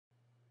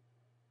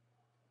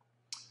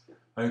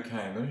Okay,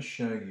 I'm going to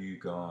show you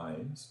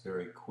guys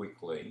very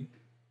quickly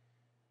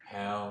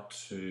how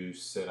to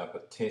set up a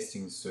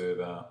testing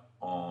server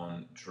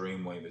on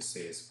Dreamweaver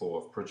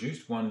CS4. I've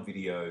produced one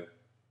video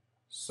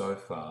so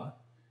far,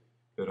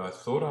 but I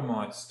thought I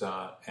might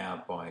start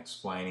out by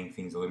explaining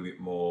things a little bit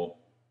more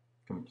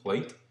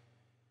complete.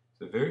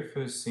 The very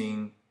first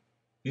thing,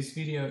 this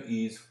video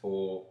is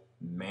for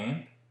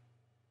MAMP,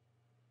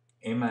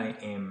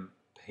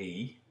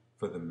 M-A-M-P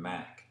for the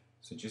Mac.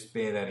 So just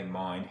bear that in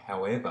mind.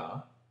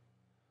 However,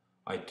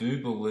 I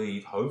do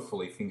believe,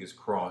 hopefully, fingers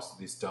crossed,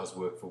 this does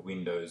work for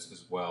Windows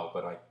as well,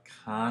 but I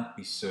can't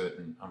be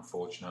certain,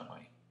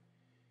 unfortunately.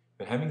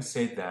 But having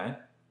said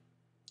that,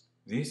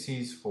 this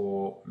is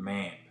for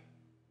MAMP.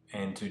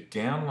 And to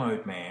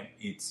download MAMP,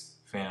 it's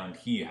found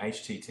here,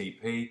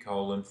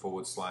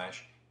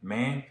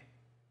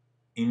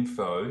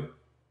 http://mamp.info.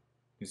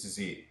 This is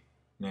it.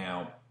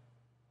 Now,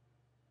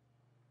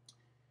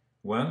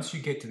 once you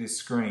get to this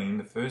screen,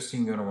 the first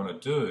thing you're going to want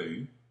to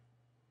do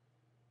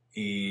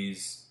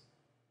is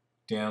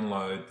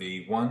download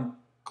the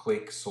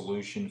one-click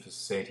solution for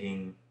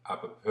setting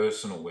up a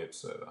personal web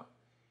server.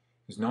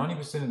 Because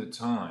 90% of the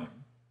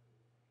time,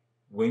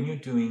 when you're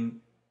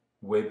doing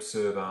web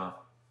server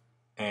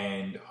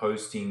and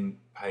hosting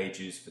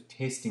pages for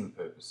testing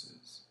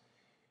purposes,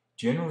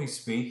 generally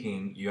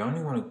speaking, you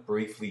only want to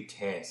briefly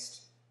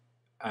test,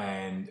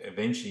 and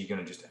eventually you're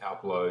going to just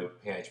upload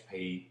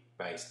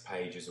PHP-based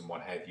pages and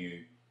what have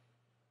you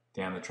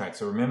down the track.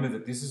 So remember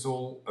that this is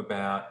all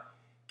about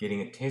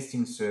getting a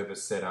testing server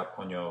set up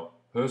on your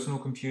personal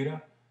computer.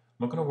 I'm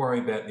not going to worry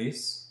about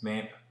this,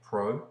 MAMP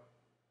Pro,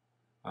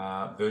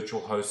 virtual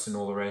hosts and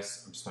all the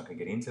rest. I'm just not going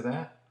to get into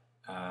that.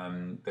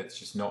 That's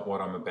just not what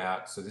I'm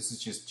about. So this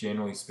is just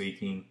generally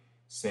speaking,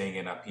 setting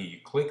it up here. You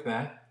click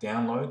that,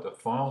 download, the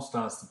file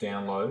starts to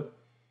download.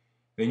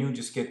 Then you'll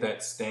just get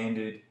that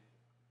standard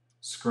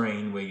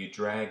screen where you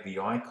drag the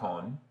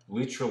icon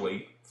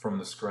literally from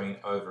the screen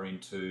over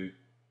into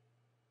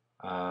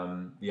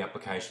the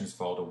applications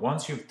folder.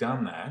 Once you've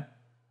done that,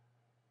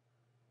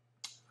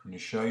 I'm going to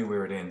show you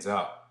where it ends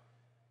up.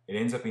 It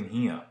ends up in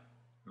here.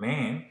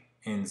 MAMP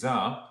ends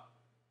up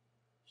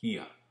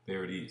here.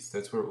 There it is.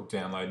 That's where it will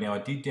download. Now, I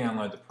did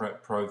download the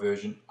Pro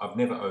version. I've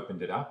never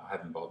opened it up. I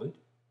haven't bothered.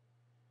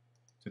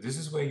 So this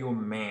is where your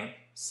MAMP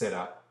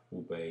setup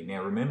will be.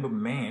 Now, remember,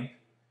 MAMP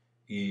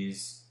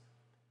is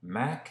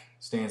Mac,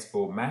 stands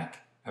for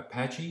Mac,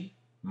 Apache,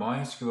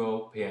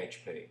 MySQL,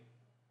 PHP.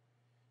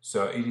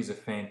 So it is a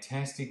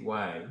fantastic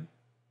way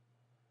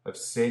of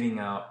setting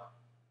up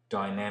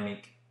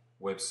dynamic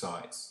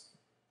websites.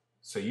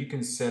 So you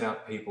can set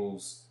up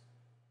people's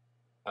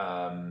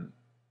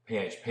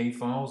PHP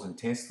files and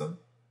test them.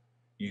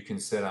 You can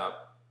set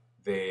up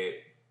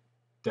their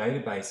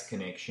database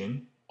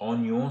connection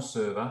on your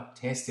server,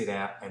 test it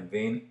out, and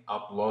then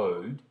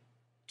upload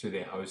to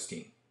their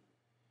hosting.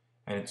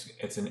 And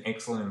it's an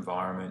excellent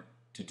environment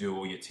to do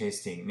all your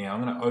testing. Now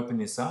I'm going to open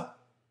this up,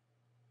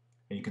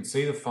 and you can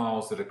see the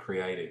files that are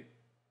created.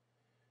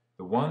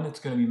 The one that's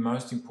going to be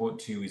most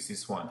important to you is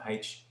this one,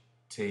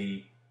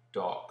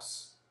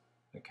 htdocs.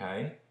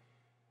 Okay?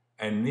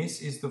 And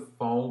this is the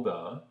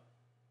folder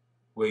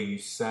where you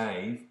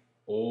save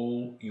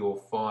all your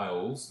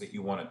files that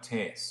you want to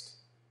test.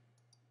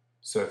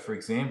 So for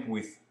example,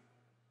 with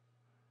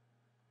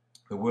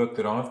the work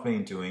that I've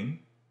been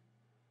doing,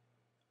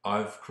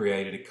 I've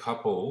created a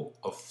couple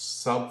of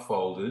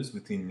subfolders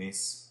within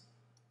this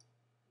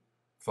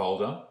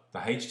folder. The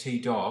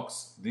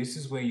htdocs, this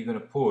is where you're going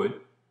to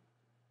put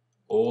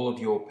all of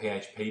your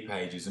PHP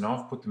pages, and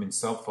I've put them in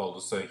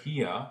subfolders. So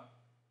here,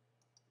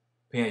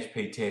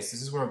 PHP test,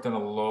 this is where I've done a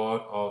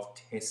lot of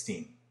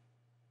testing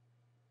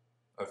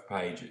of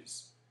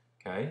pages.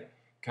 Okay.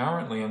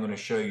 Currently, I'm going to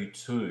show you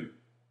two,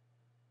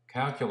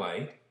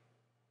 calculate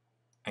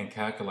and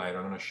calculator.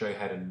 I'm going to show you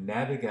how to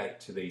navigate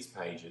to these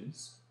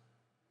pages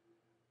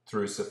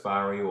through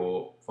Safari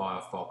or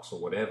Firefox or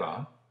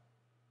whatever.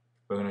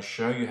 We're going to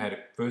show you how to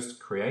first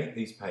create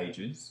these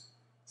pages,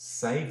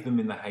 save them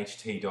in the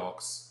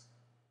htdocs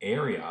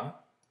area,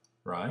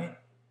 right?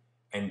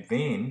 And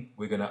then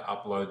we're going to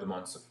upload them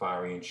on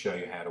Safari and show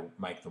you how to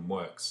make them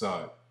work.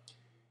 So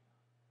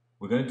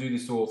we're going to do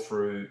this all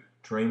through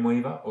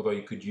Dreamweaver, although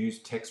you could use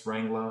Text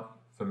Wrangler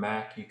for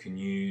Mac. You can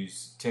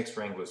use Text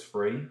Wrangler's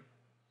free,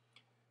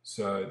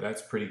 so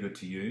that's pretty good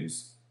to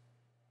use.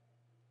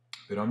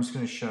 But I'm just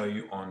going to show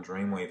you on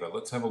Dreamweaver.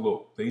 Let's have a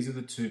look. These are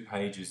the two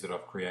pages that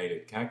I've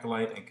created,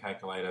 Calculate and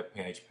Calculator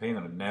PHP. I'm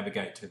going to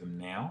navigate to them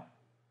now.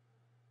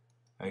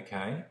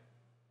 Okay.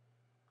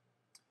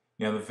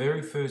 Now, the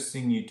very first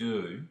thing you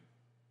do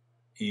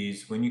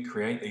is when you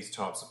create these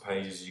types of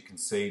pages, you can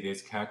see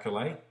there's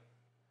Calculate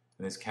and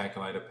there's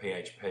Calculator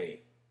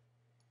PHP.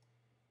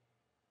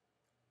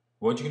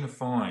 What you're going to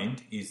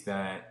find is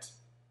that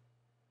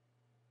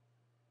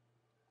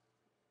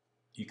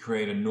you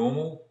create a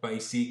normal,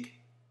 basic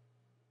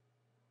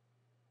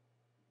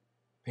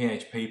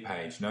PHP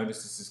page.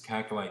 Notice this is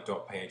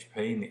calculate.php,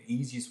 and the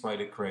easiest way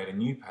to create a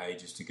new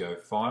page is to go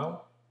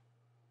File,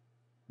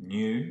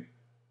 New,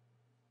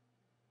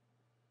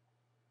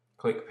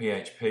 click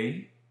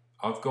PHP.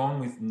 I've gone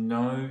with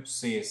no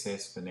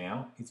CSS for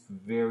now. It's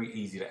very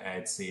easy to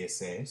add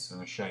CSS. I'm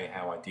going to show you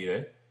how I did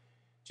it.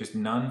 Just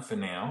none for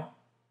now,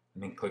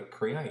 and then click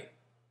create.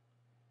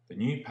 The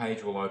new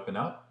page will open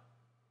up.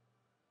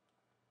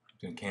 I'm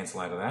going to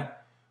cancel out of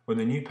that. When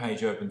the new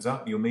page opens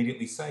up, you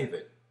immediately save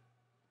it.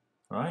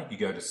 All right? You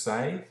go to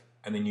save,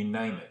 and then you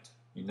name it.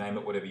 You name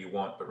it whatever you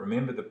want, but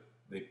remember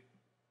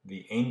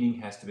the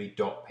ending has to be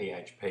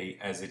 .php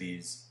as it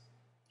is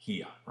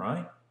here,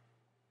 right?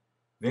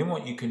 Then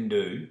what you can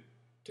do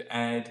to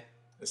add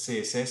a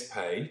CSS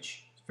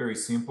page, it's very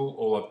simple.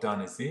 All I've done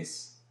is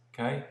this,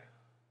 okay?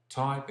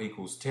 Type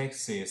equals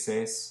text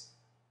CSS,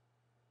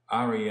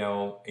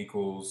 rel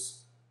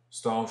equals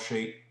style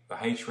sheet. The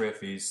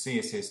href is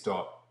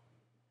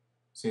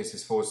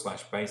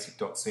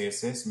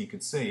css/basic.css, and you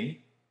can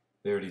see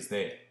there it is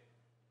there,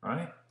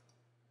 right?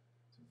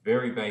 It's a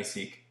very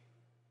basic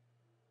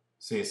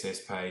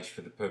CSS page for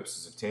the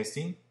purposes of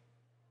testing,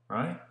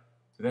 right?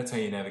 So that's how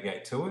you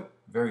navigate to it.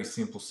 Very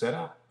simple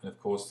setup. And of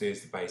course,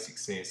 there's the basic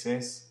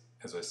CSS.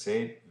 As I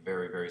said,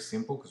 very, very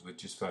simple because we're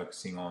just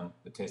focusing on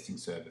the testing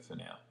server for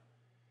now.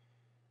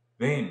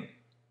 Then,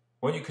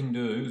 what you can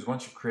do is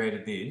once you've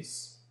created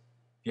this,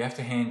 if you have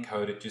to hand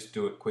code it, just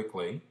do it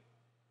quickly.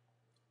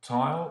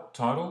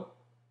 Title,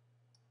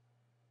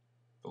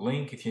 the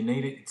link if you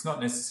need it. It's not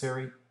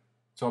necessary.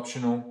 It's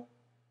optional.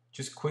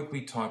 Just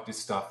quickly type this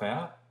stuff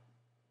out.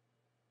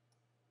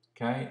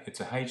 Okay,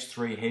 it's a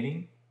H3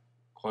 heading.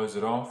 Close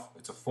it off.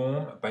 It's a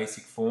form, a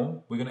basic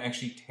form. We're going to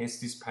actually test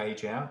this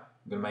page out.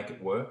 I'm going to make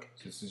it work.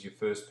 So this is your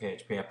first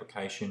PHP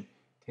application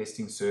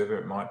testing server.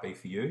 It might be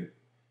for you.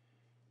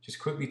 Just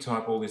quickly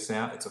type all this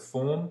out. It's a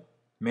form.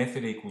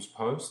 Method equals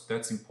post.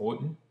 That's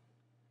important.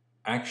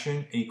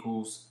 Action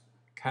equals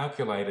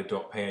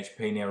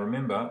calculator.php. Now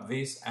remember,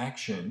 this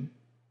action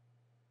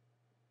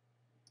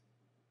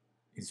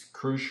is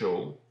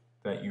crucial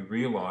that you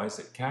realize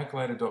that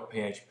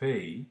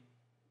calculator.php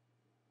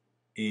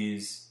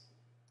is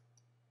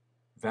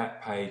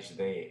that page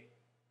there.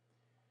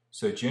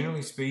 So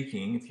generally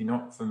speaking, if you're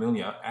not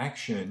familiar,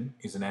 action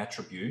is an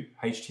attribute,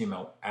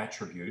 HTML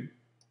attribute,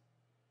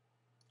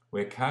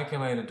 where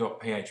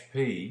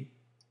calculator.php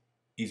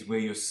is where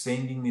you're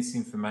sending this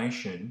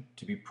information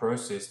to be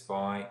processed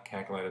by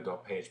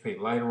calculator.php.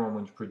 Later on,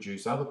 when you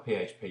produce other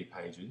PHP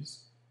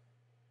pages,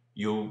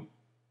 you'll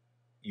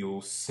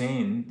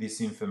send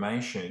this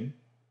information.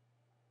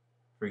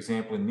 For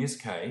example, in this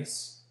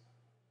case,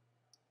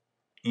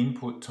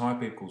 input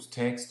type equals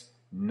text,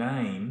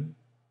 name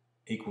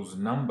equals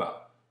number.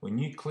 When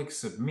you click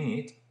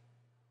submit,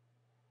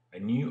 a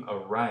new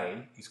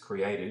array is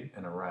created,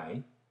 an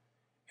array,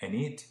 and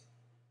it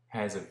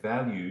has a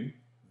value,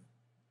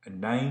 a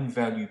name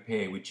value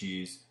pair, which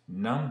is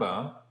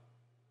number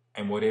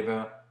and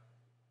whatever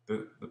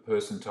the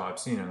person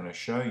types in. I'm going to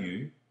show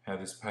you how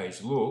this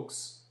page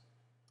looks.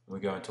 We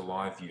go into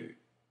live view.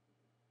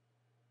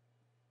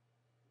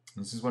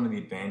 This is one of the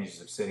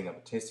advantages of setting up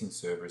a testing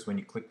server, is when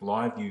you click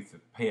live view for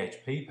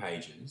PHP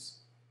pages,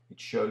 it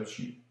shows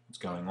you what's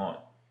going on.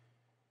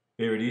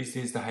 There it is,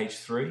 there's the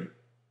H3.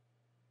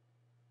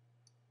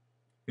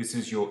 This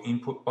is your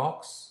input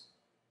box.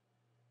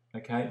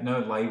 Okay, no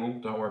label,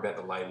 don't worry about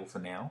the label for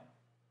now.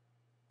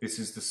 This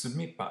is the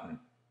submit button.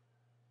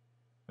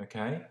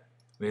 Okay,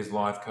 there's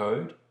live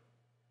code,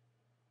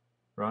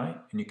 right?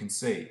 And you can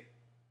see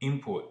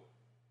input,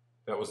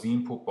 that was the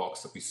input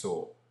box that we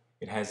saw.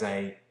 It has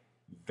a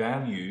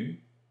value,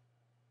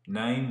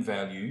 name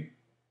value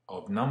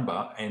of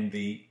number, and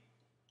the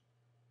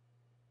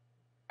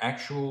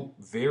actual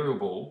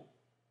variable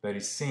that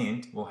is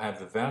sent will have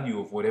the value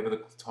of whatever the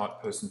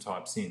person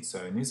types in.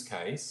 So in this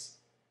case,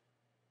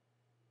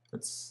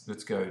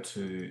 let's go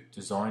to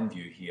design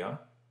view here.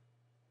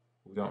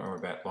 We don't worry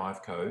about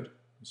live code.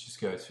 Let's just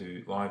go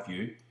to live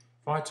view.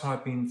 If I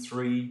type in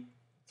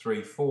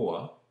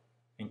 334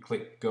 and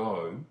click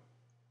go,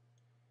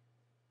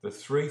 the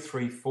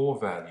 334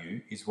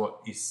 value is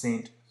what is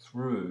sent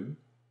through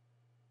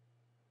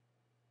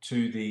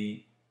to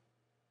the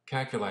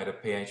calculator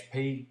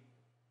PHP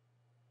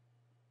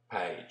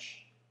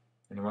page.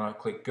 And when I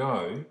click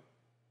go,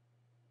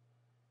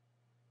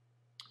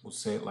 we'll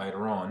see it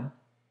later on,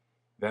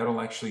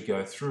 that'll actually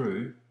go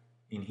through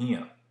in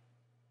here.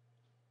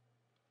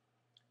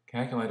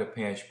 Calculator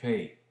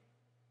PHP.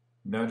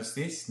 Notice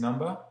this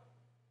number,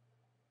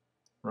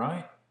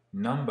 right?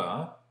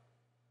 Number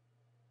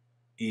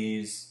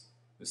is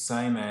the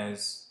same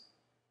as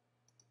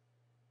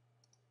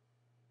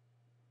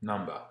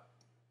number.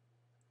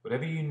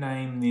 Whatever you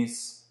name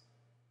this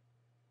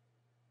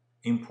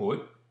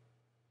input,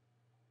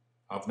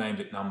 I've named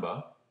it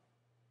number,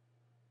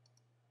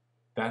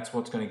 that's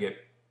what's going to get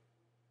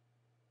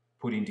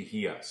put into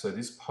here. So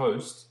this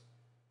post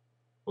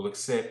will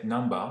accept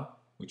number,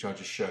 which I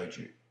just showed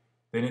you.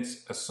 Then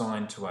it's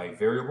assigned to a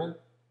variable,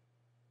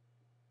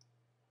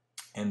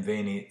 and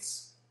then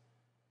it's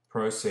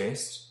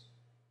processed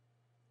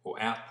or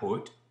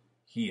output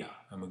here.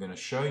 And we're going to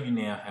show you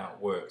now how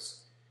it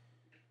works.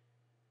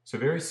 So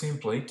very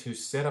simply, to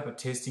set up a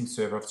testing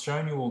server, I've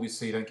shown you all this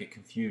so you don't get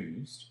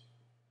confused.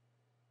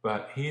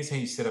 But here's how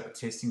you set up a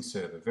testing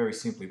server, very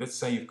simply. Let's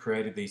say you've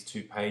created these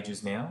 2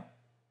 pages now.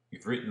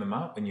 You've written them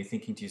up and you're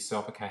thinking to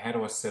yourself, okay, how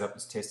do I set up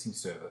this testing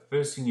server?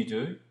 First thing you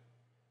do,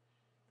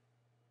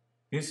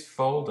 this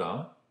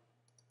folder,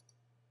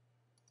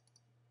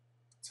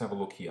 let's have a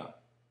look here.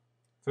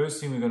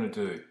 First thing we're going to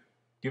do,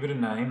 give it a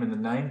name, and the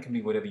name can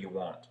be whatever you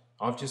want.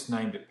 I've just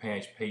named it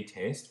PHP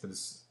test for the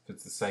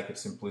sake of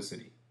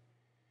simplicity.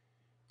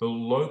 The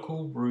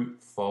local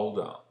root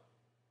folder,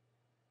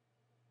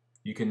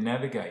 you can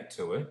navigate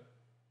to it,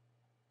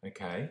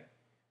 okay?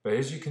 But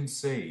as you can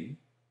see,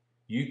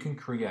 you can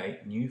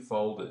create new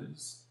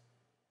folders,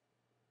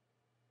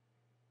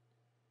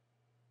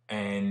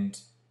 and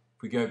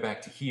if we go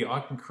back to here, I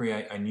can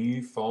create a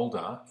new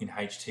folder in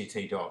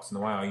HTT docs, and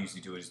the way I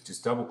usually do it is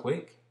just double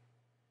click,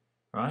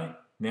 right?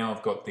 Now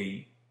I've got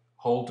the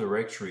whole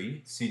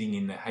directory sitting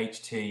in the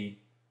HT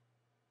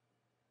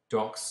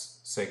docs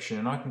section,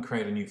 and I can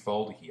create a new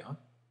folder here,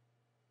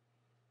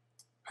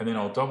 and then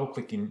I'll double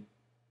click in.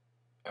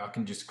 I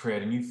can just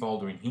create a new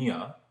folder in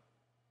here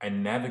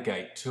and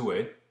navigate to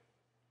it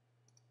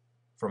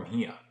from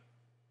here,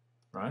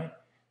 right?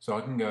 So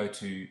I can go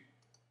to,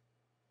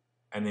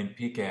 and then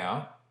pick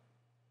out,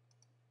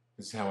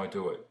 this is how I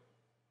do it.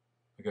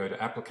 I go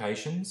to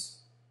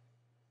Applications,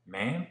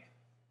 MAMP,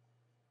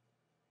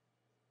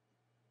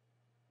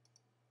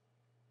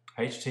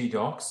 HT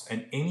docs,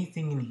 and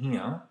anything in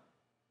here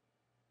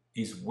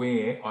is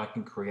where I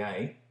can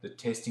create the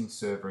testing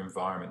server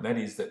environment. That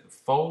is, that the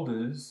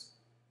folders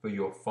for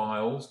your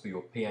files, for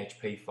your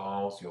PHP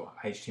files, your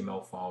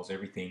HTML files,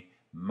 everything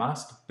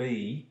must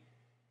be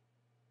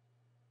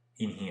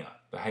in here,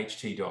 the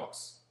HT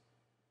docs.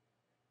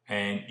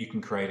 And you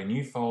can create a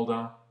new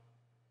folder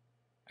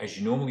as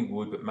you normally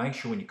would, but make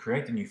sure when you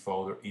create the new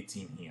folder, it's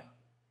in here.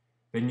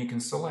 Then you can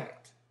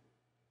select.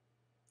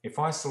 If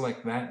I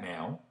select that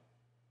now,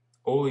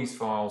 all these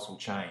files will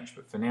change,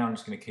 but for now I'm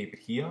just going to keep it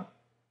here,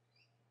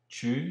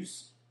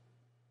 choose,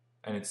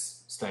 and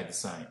it's stayed the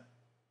same.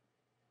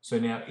 So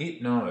now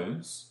it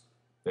knows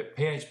that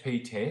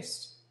PHP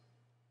test,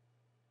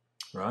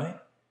 right?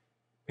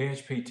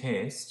 PHP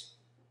test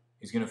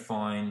is going to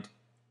find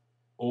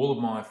all of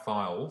my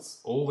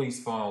files, all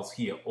these files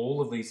here, all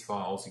of these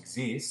files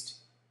exist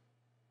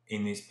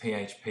in this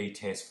PHP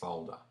test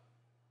folder,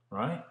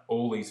 right?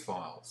 All these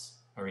files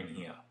are in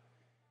here.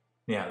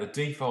 Now, the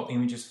default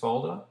images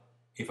folder,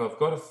 if I've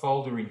got a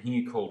folder in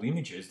here called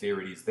images, there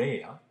it is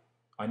there,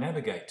 I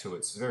navigate to it.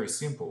 It's very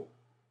simple.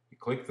 You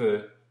click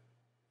the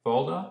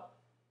folder,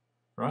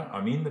 right?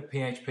 I'm in the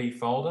PHP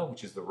folder,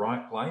 which is the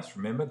right place.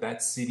 Remember,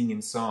 that's sitting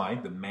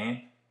inside the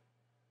MAMP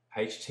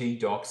HT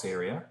docs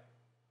area.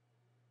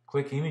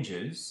 Click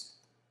images,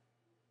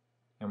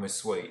 and we're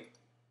sweet.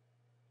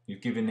 You've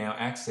given now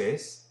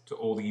access to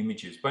all the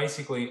images.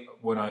 Basically,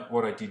 what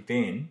I did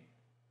then,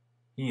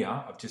 here,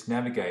 I've just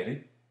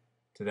navigated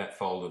to that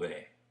folder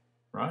there,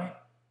 right?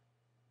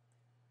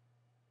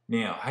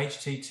 Now,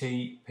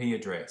 HTTP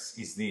address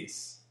is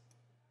this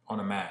on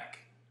a Mac.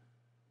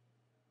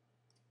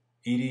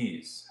 It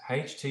is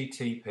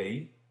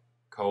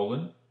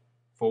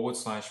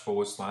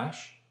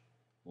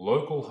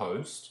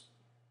http://localhost :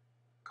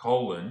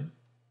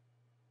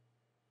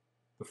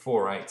 the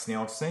 4.8s.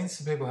 Now, I've seen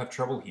some people have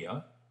trouble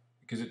here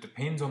because it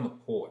depends on the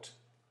port.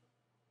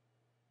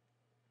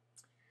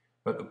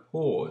 But the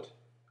port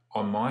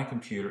on my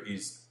computer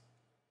is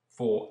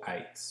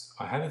 4.8s.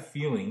 I have a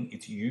feeling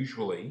it's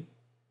usually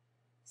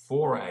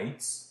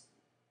 4.8s,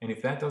 and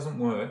if that doesn't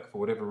work for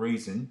whatever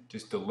reason,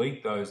 just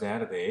delete those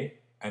out of there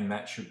and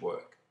that should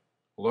work.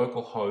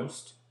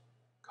 Localhost :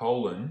 /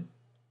 and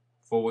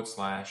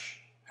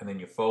then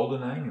your folder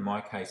name, in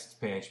my case it's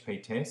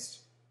PHP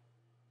test,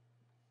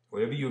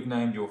 whatever you've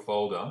named your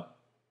folder,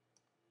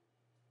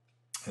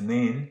 and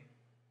then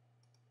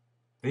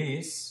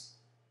this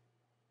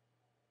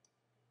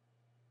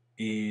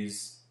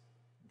is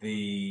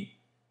the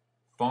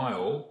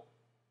file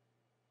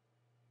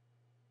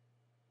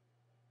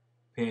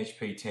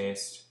PHP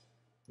test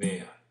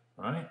there,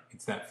 right?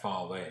 It's that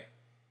file there.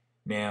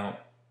 Now,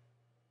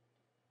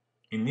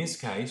 in this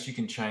case, you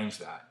can change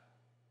that.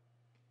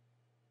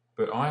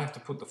 But I have to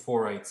put the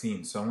 4.8s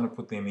in, so I'm going to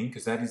put them in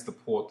because that is the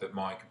port that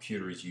my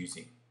computer is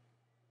using.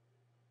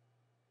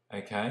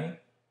 Okay?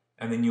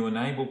 And then you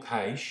enable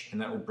cache,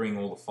 and that will bring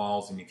all the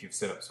files in if you've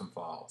set up some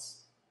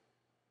files.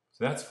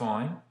 So that's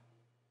fine.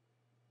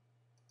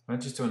 I'll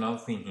just do another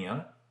thing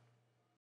here.